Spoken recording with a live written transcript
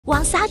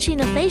One such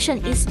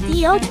innovation is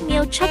the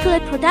oatmeal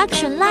chocolate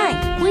production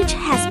line, which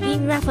has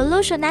been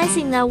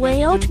revolutionizing the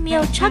way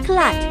oatmeal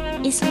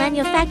chocolate is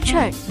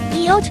manufactured.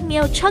 The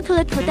oatmeal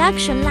chocolate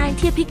production line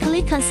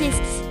typically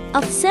consists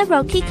of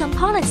several key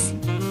components,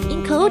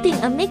 including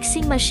a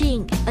mixing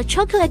machine, a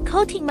chocolate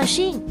coating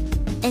machine,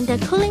 and a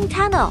cooling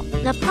tunnel.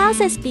 The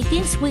process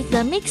begins with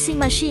the mixing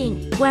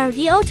machine, where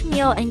the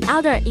oatmeal and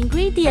other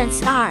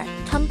ingredients are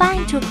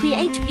combined to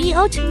create the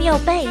oatmeal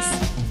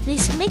base.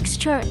 This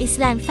mixture is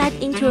then fed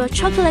into a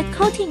chocolate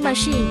coating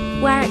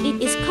machine, where it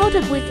is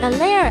coated with a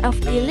layer of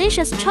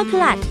delicious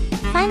chocolate.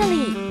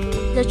 Finally,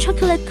 the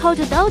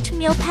chocolate-coated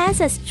oatmeal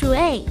passes through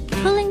a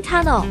cooling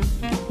tunnel,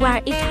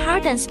 where it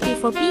hardens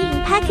before being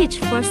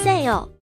packaged for sale.